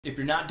If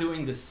you're not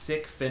doing the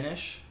sick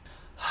finish,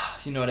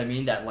 you know what I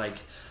mean? That like,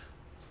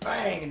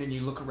 bang, and then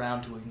you look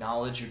around to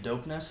acknowledge your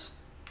dopeness.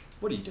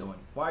 What are you doing?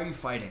 Why are you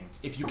fighting?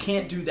 If you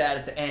can't do that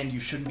at the end,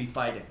 you shouldn't be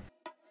fighting.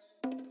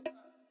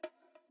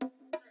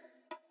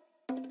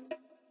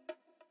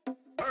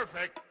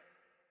 Perfect.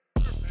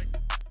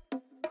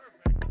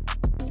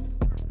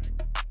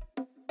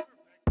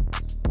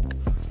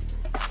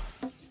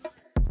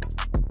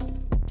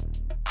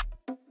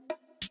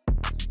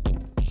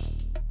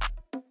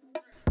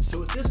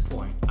 So at this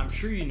point, I'm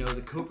sure you know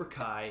that Cobra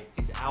Kai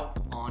is out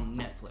on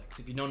Netflix.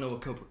 If you don't know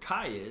what Cobra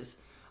Kai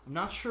is, I'm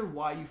not sure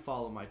why you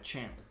follow my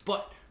channel.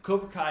 But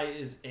Cobra Kai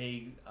is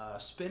a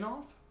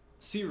spin-off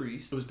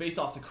series. It was based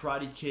off the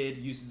Karate Kid,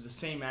 uses the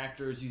same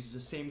actors, uses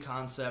the same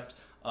concept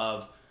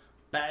of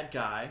bad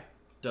guy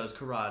does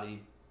karate,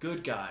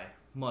 good guy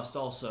must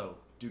also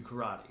do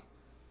karate.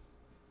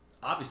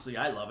 Obviously,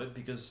 I love it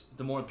because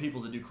the more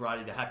people that do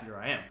karate, the happier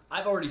I am.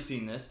 I've already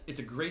seen this.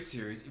 It's a great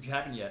series. If you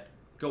haven't yet,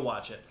 go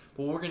watch it.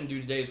 But what we're going to do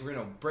today is we're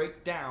going to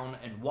break down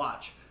and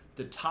watch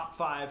the top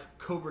 5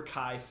 Cobra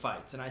Kai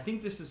fights. And I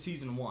think this is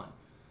season 1.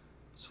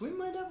 So we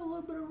might have a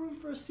little bit of room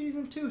for a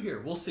season 2 here.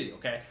 We'll see,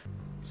 okay?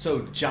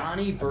 So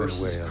Johnny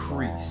versus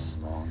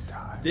Kreese. Long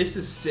time. This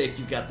is sick.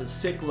 You've got the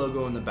sick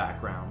logo in the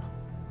background.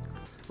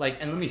 Like,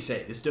 and let me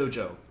say, this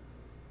dojo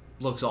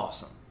looks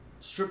awesome.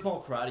 Strip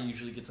mall karate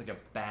usually gets like a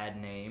bad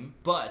name,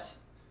 but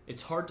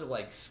it's hard to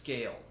like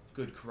scale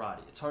good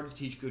karate. It's hard to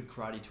teach good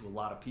karate to a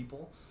lot of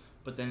people,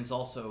 but then it's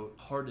also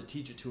hard to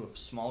teach it to a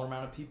smaller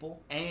amount of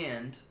people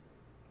and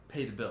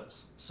pay the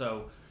bills.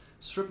 So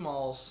strip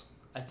malls,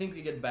 I think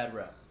they get a bad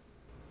rep.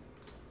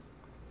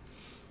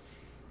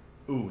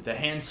 Ooh, the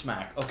hand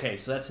smack. Okay,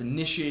 so that's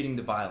initiating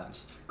the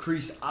violence.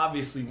 Kreese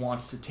obviously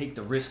wants to take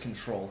the wrist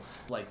control,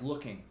 like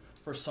looking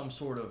for some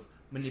sort of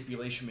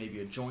manipulation, maybe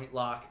a joint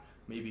lock,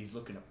 maybe he's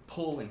looking to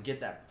pull and get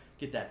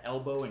that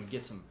elbow and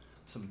get some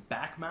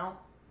back mount.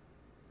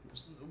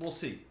 We'll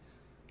see.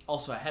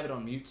 Also, I have it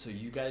on mute so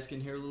you guys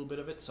can hear a little bit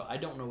of it, so I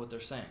don't know what they're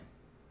saying.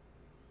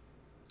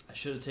 I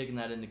should have taken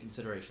that into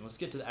consideration. Let's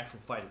get to the actual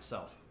fight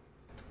itself.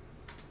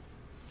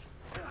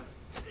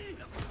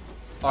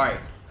 Alright,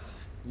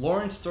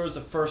 Lawrence throws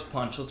the first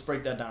punch. Let's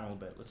break that down a little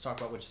bit. Let's talk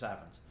about what just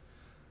happens.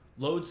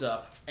 Loads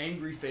up,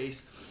 angry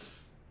face,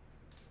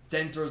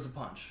 then throws the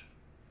punch.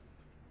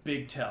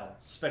 Big tell,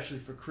 especially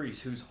for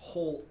Kreese, whose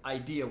whole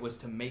idea was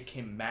to make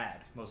him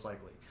mad, most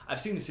likely.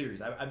 I've seen the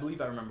series. I believe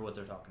I remember what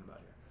they're talking about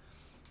here.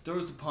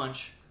 Throws the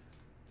punch.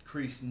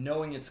 Kreese,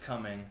 knowing it's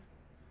coming,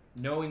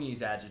 knowing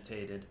he's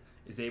agitated,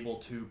 is able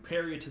to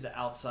parry it to the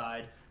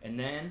outside, and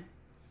then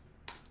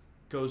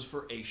goes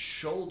for a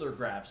shoulder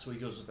grab. So he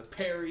goes with a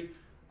parry,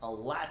 a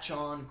latch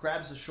on,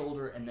 grabs the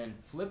shoulder, and then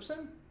flips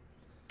him.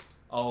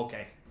 Oh,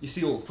 okay. You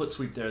see a little foot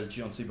sweep there that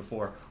you don't see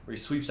before, where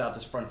he sweeps out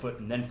this front foot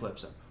and then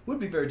flips him. Would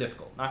be very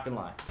difficult, not gonna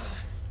lie.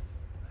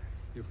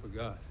 You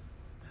forgot.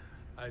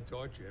 I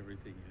taught you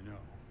everything you know.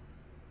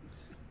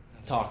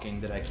 Talking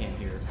that I can't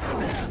hear.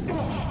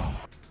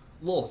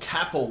 Little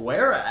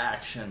capoeira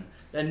action.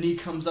 That knee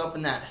comes up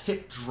and that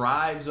hip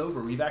drives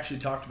over. We've actually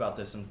talked about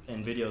this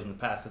in videos in the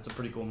past. That's a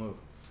pretty cool move.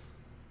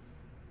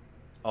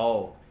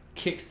 Oh,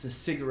 kicks the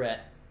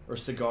cigarette or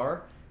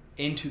cigar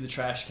into the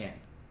trash can.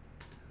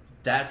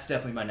 That's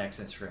definitely my next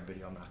Instagram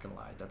video, I'm not gonna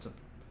lie. That's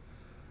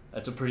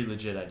a pretty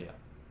legit idea.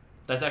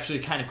 That's actually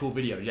a kind of cool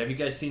video. Have you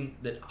guys seen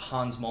that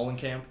Hans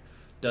Molenkamp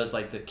does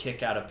like the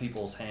kick out of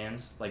people's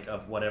hands, like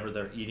of whatever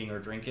they're eating or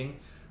drinking?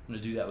 I'm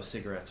gonna do that with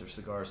cigarettes or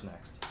cigars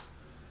next.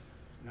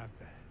 Not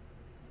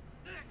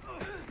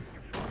bad.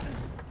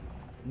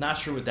 Not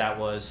sure what that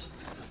was.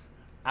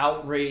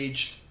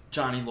 Outraged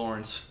Johnny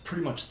Lawrence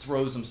pretty much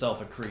throws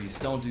himself at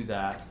Kreese. Don't do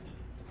that.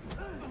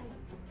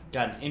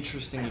 Got an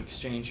interesting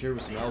exchange here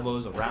with some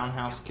elbows, a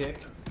roundhouse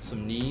kick,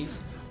 some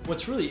knees.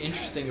 What's really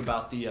interesting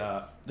about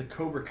the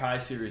Cobra Kai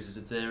series is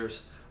that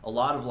there's a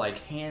lot of like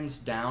hands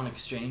down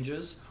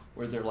exchanges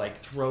where they're like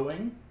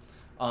throwing.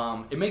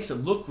 It makes it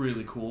look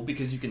really cool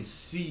because you can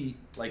see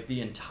like the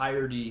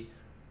entirety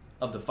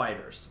of the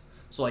fighters.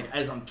 So like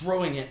as I'm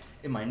throwing it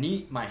and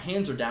my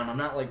hands are down, I'm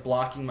not like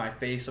blocking my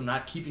face. I'm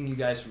not keeping you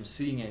guys from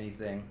seeing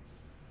anything.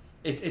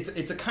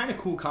 It's a kind of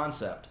cool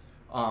concept.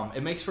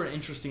 It makes for an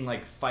interesting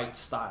like fight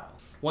style.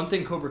 One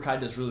thing Cobra Kai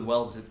does really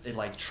well is it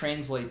like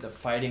translate the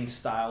fighting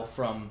style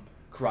from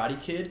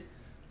Karate Kid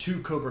to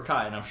Cobra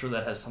Kai, and I'm sure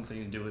that has something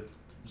to do with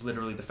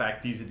literally the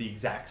fact these are the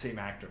exact same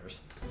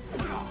actors.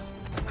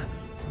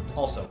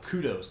 Also,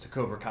 kudos to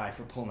Cobra Kai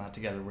for pulling that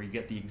together where you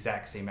get the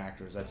exact same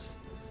actors.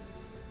 That's...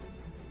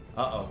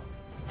 Uh-oh.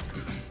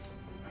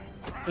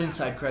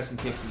 Inside crescent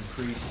kick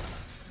from Kreese.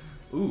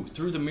 Ooh,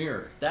 through the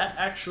mirror. That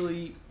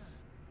actually...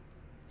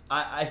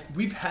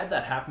 We've had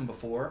that happen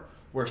before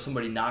where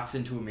somebody knocks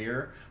into a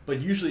mirror,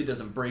 but usually it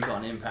doesn't break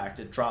on impact.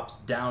 It drops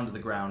down to the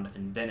ground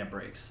and then it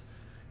breaks.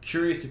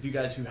 Curious if you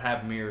guys who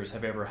have mirrors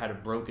have ever had a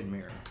broken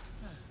mirror.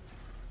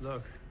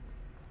 Look,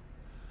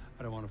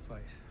 I don't want to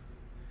fight.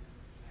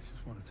 I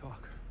just want to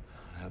talk.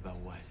 How about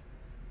what?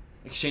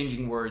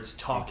 Exchanging words,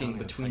 talking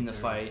between the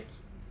fight.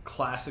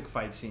 Classic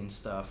fight scene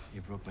stuff. You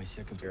broke my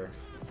second. Here.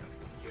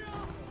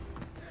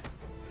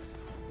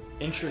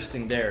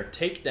 Interesting there.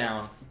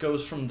 Takedown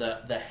goes from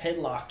the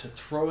headlock to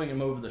throwing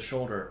him over the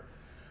shoulder.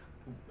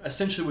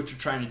 Essentially what you're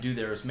trying to do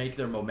there is make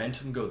their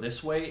momentum go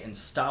this way and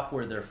stop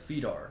where their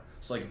feet are.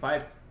 So like if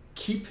I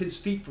keep his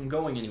feet from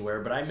going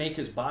anywhere, but I make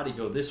his body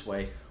go this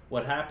way,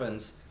 what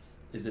happens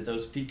is that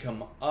those feet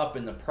come up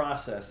in the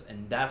process,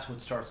 and that's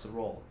what starts the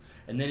roll.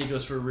 And then he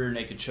goes for a rear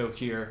naked choke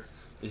here.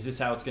 Is this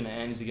how it's going to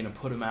end? Is he going to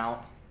put him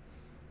out?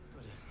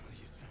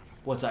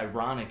 What's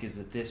ironic is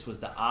that this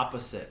was the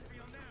opposite.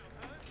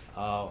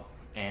 Oh,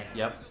 and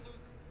yep.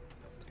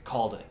 I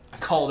called it. I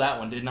called that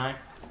one, didn't I?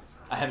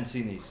 I haven't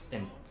seen these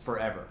in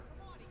forever.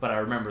 But I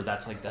remember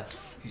that's like the,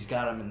 he's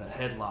got him in the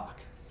headlock.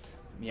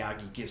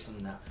 Miyagi gives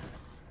him that.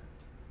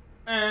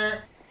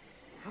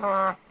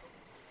 Why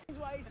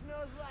he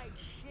smells like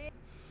shit.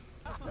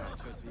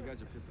 Trust me, you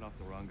guys are pissing off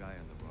the wrong guy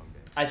on the wrong day.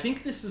 I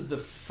think this is the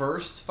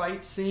first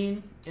fight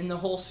scene in the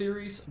whole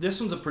series. This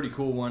one's a pretty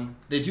cool one.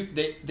 They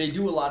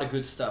do a lot of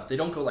good stuff. They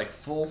don't go like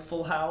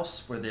full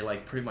house where they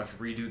like pretty much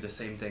redo the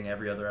same thing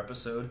every other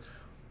episode,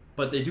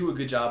 but they do a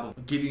good job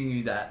of giving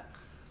you that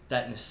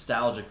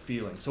nostalgic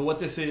feeling. So what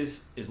this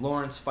is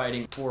Lawrence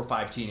fighting 4 or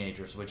 5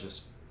 teenagers, which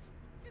is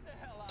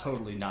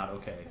totally not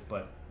okay,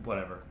 but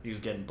whatever. He was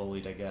getting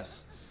bullied, I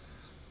guess.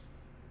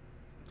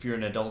 If you're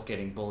an adult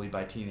getting bullied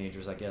by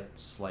teenagers, I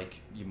guess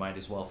like you might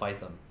as well fight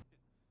them.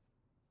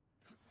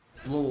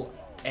 A little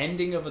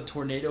ending of a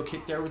tornado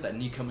kick there with that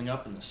knee coming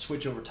up and the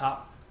switch over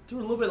top. Threw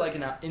a little bit like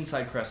an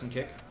inside crescent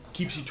kick.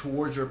 Keeps you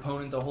towards your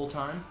opponent the whole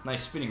time.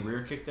 Nice spinning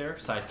rear kick there.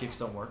 Side kicks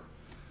don't work.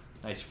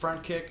 Nice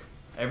front kick.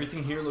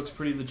 Everything here looks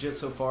pretty legit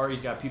so far.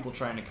 He's got people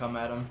trying to come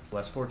at him.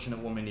 Less fortunate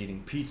woman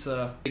eating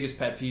pizza. Biggest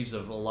pet peeves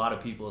of a lot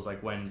of people is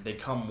like when they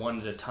come one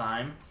at a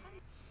time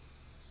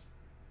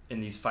in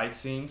these fight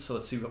scenes. So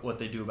let's see what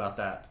they do about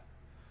that.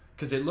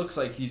 Because it looks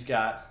like he's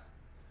got,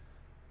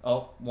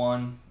 oh,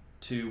 1,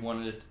 2,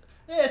 1 at a time.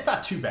 Yeah, it's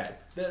not too bad.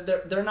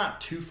 They're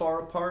not too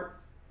far apart.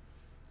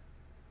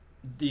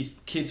 These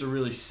kids are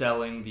really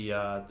selling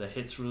the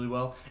hits really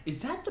well.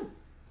 Is that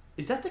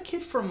the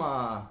kid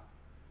from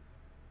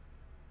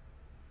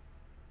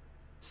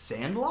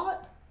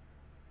Sandlot?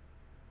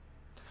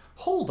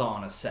 Hold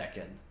on a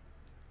second.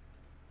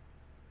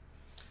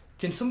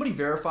 Can somebody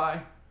verify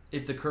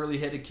if the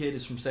curly-headed kid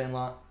is from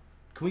Sandlot?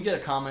 Can we get a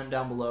comment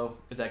down below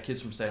if that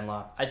kid's from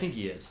Sandlot? I think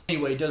he is.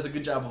 Anyway, he does a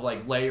good job of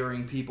like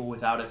layering people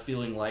without it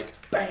feeling like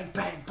bang,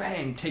 bang,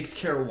 bang, takes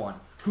care of one.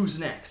 Who's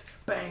next?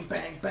 Bang,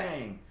 bang,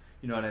 bang.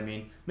 You know what I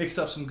mean? Mix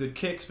up some good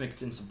kicks,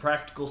 mix in some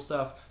practical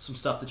stuff, some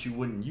stuff that you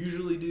wouldn't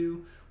usually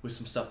do with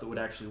some stuff that would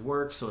actually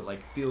work, so it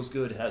like feels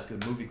good, it has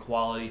good movie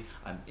quality.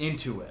 I'm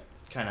into it.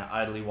 Kind of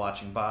idly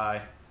watching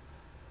by.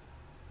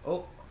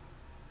 Oh.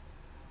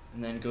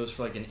 And then goes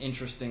for like an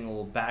interesting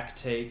little back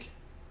take.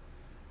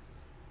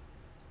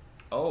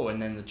 Oh,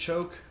 and then the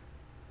choke.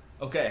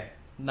 Okay,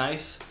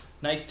 nice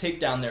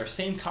takedown there.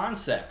 Same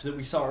concept that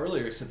we saw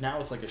earlier, except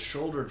now it's like a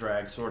shoulder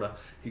drag, sort of.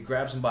 He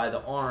grabs him by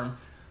the arm,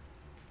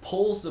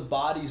 pulls the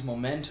body's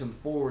momentum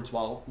forwards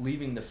while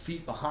leaving the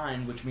feet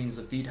behind, which means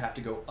the feet have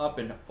to go up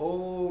and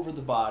over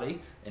the body.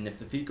 And if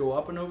the feet go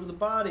up and over the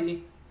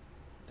body,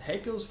 the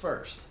head goes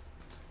first.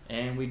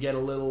 And we get a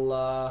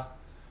little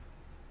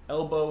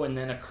elbow and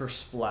then a curse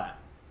splat.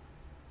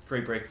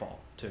 Great break fall,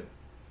 too.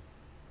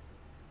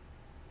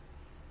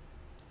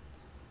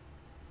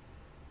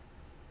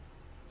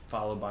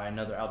 Followed by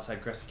another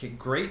outside crescent kick.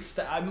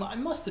 I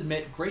must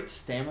admit, great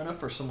stamina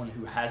for someone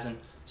who hasn't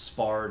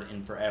sparred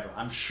in forever.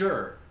 I'm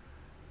sure,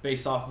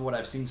 based off of what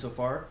I've seen so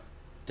far,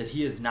 that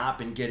he has not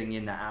been getting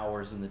in the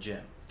hours in the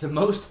gym. The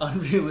most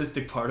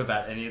unrealistic part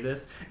about any of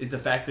this is the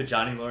fact that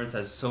Johnny Lawrence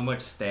has so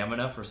much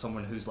stamina for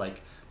someone who's like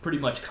pretty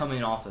much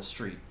coming off the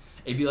street.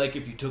 It'd be like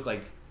if you took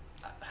like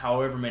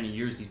however many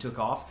years he took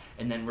off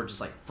and then were just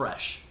like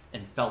fresh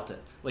and felt it.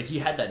 Like he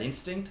had that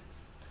instinct.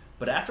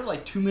 But after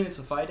like 2 minutes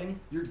of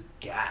fighting, you're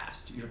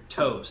gassed. You're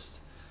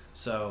toast.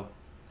 So,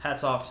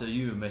 hats off to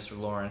you, Mr.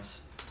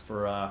 Lawrence,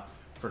 for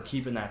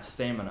keeping that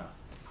stamina.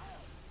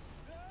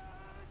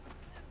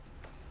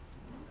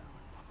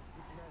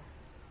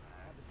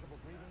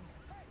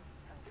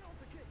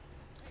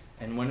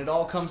 And when it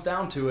all comes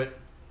down to it,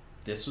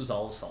 this was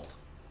all assault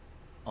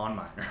on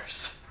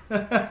minors.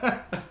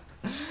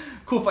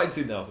 Cool fight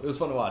scene though. It was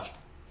fun to watch.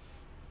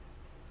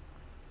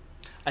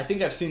 I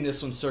think I've seen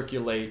this one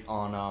circulate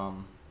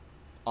on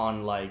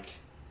like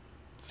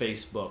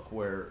Facebook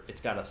where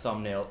it's got a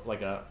thumbnail,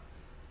 like a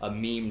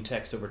meme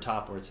text over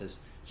top where it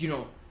says,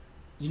 you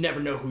never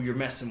know who you're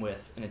messing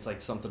with, and it's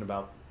like something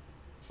about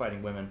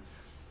fighting women.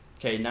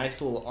 Okay,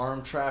 nice little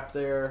arm trap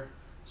there,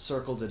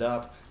 circled it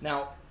up.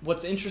 Now,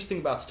 what's interesting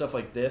about stuff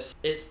like this,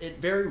 it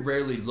very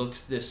rarely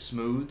looks this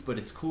smooth, but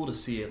it's cool to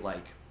see it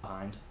like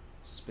behind,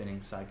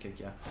 spinning sidekick,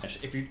 yeah.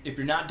 If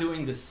you're not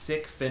doing the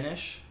sick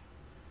finish,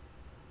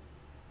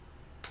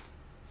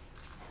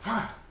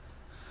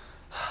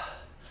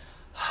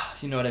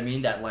 you know what I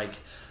mean? That like,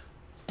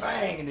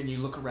 bang, and then you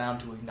look around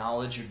to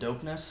acknowledge your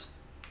dopeness.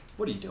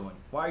 What are you doing?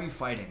 Why are you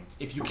fighting?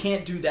 If you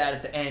can't do that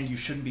at the end, you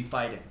shouldn't be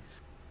fighting.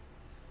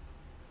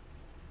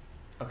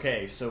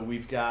 Okay, so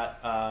we've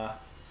got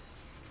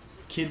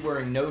kid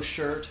wearing no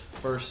shirt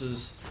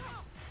versus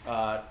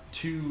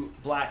 2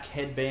 black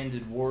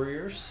headbanded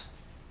warriors.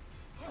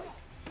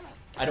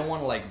 I don't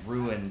want to like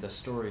ruin the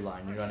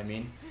storyline, you know what I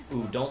mean?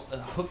 Ooh, don't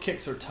hook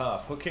kicks are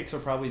tough. Hook kicks are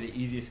probably the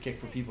easiest kick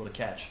for people to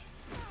catch.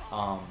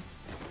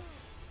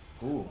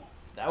 Ooh,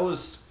 that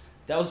was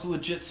a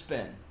legit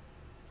spin.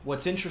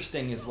 What's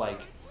interesting is like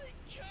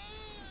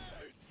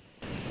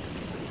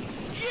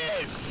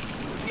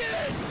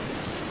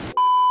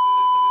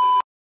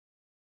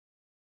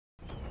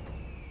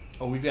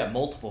oh, we've got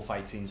multiple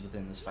fight scenes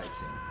within this fight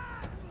scene.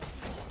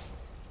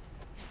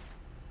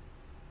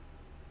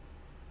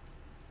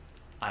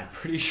 I'm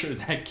pretty sure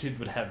that kid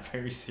would have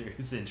very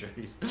serious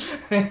injuries.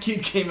 That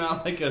kid came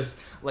out like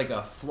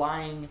a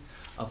flying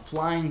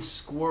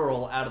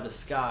squirrel out of the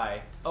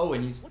sky. Oh,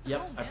 and he's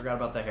I forgot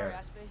about the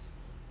hair.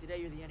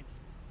 Today you're the enemy.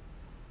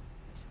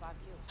 Next 5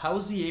 kills. How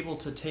is he able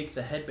to take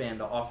the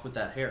headband off with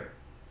that hair?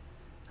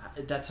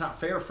 That's not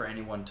fair for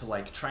anyone to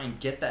like try and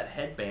get that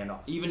headband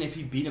off, even if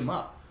he beat him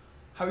up.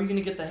 How are you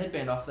gonna get the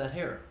headband off that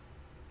hair?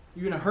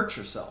 You're gonna hurt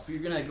yourself. You're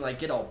gonna like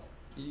get all.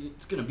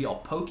 It's gonna be all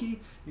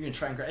pokey. You're gonna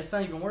try and grab. It's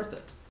not even worth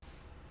it.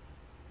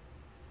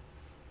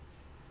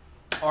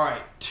 All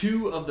right,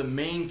 2 of the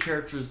main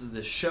characters of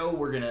this show.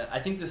 I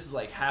think this is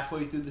like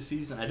halfway through the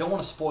season. I don't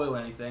want to spoil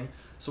anything,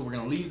 so we're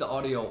gonna leave the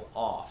audio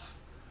off.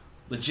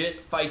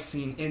 Legit fight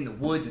scene in the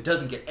woods. It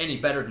doesn't get any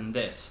better than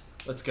this.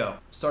 Let's go.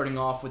 Starting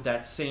off with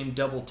that same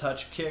double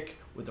touch kick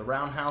with the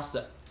roundhouse.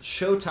 That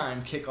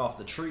Showtime kick off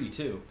the tree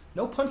too.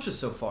 No punches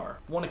so far.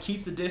 Want to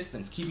keep the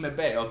distance, keep them at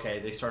bay. Okay,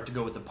 they start to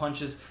go with the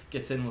punches.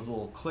 Gets in with a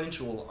little clinch,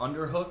 a little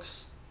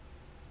underhooks,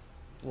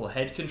 a little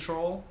head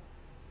control.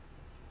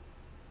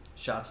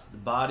 Shots to the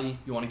body.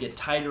 You want to get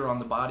tighter on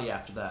the body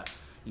after that.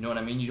 You know what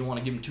I mean? You don't want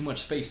to give them too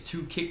much space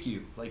to kick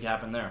you like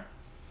happened there.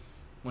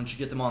 Once you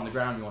get them on the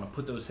ground, you want to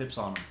put those hips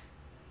on them.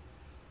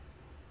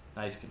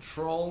 Nice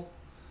control.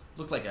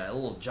 Looked like a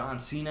little John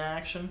Cena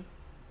action.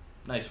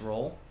 Nice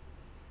roll.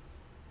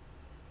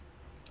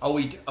 Oh,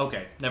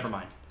 okay, never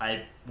mind.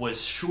 I was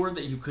sure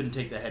that you couldn't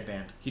take the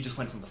headband. He just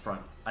went from the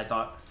front. I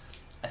thought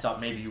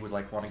maybe you would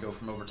like want to go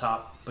from over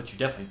top, but you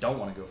definitely don't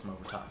want to go from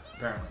over top,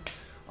 apparently.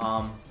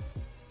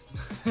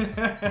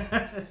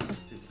 So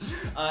stupid.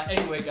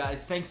 Anyway,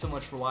 guys, thanks so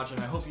much for watching.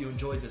 I hope you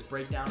enjoyed this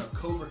breakdown of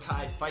Cobra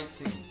Kai fight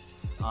scenes.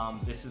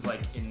 This is like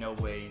in no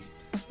way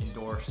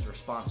endorsed or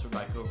sponsored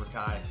by Cobra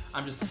Kai.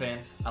 I'm just a fan.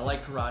 I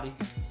like karate,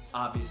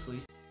 obviously.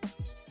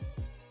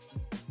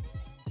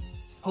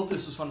 Hope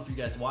this was fun for you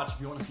guys to watch. If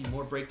you want to see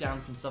more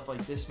breakdowns and stuff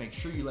like this, make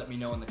sure you let me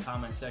know in the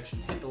comment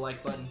section. Hit the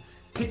like button,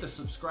 hit the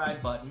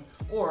subscribe button,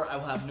 or I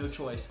will have no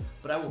choice,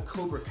 but I will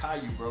Cobra Kai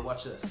you, bro.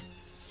 Watch this.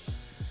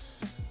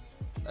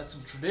 That's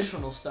some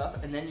traditional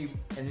stuff, and then you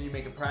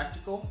make it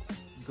practical.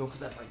 You go for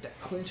that like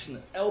that clinch in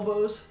the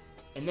elbows,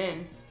 and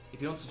then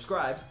if you don't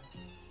subscribe,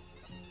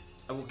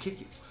 I will kick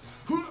you.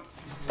 3.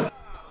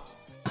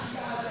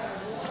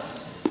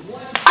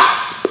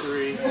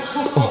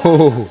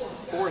 Oh.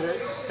 4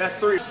 hits. That's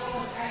 3.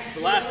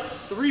 The last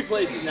 3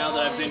 places now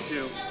that I've been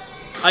to.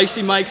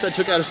 Icy Mike's, I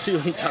took out a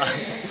ceiling tile.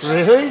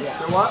 Really?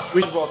 Yeah. For what?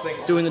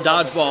 Doing the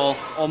dodgeball,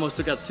 almost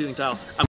took out the ceiling tile.